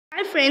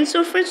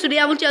friends, today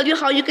I will tell you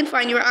how you can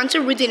find your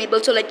answer reasonable.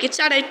 So let's get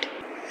started.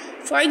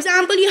 For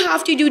example, you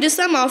have to do the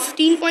sum of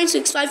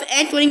 15.65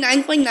 and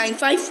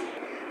 29.95.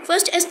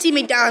 First,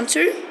 estimate the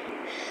answer.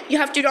 You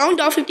have to round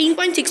off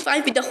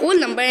 15.65 with the whole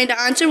number and the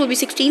answer will be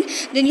 16.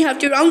 Then you have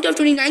to round off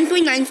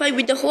 29.95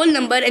 with the whole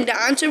number and the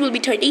answer will be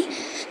 30.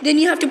 Then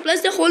you have to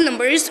plus the whole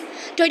numbers.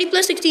 30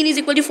 plus 16 is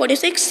equal to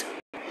 46.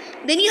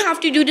 Then you have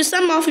to do the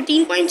sum of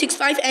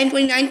 15.65 and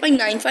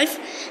 29.95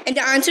 and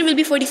the answer will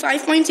be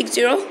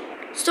 45.60.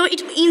 So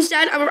it means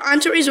that our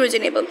answer is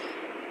reasonable.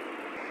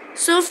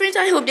 So friends,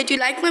 I hope that you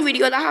like my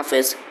video. Allah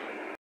Hafiz.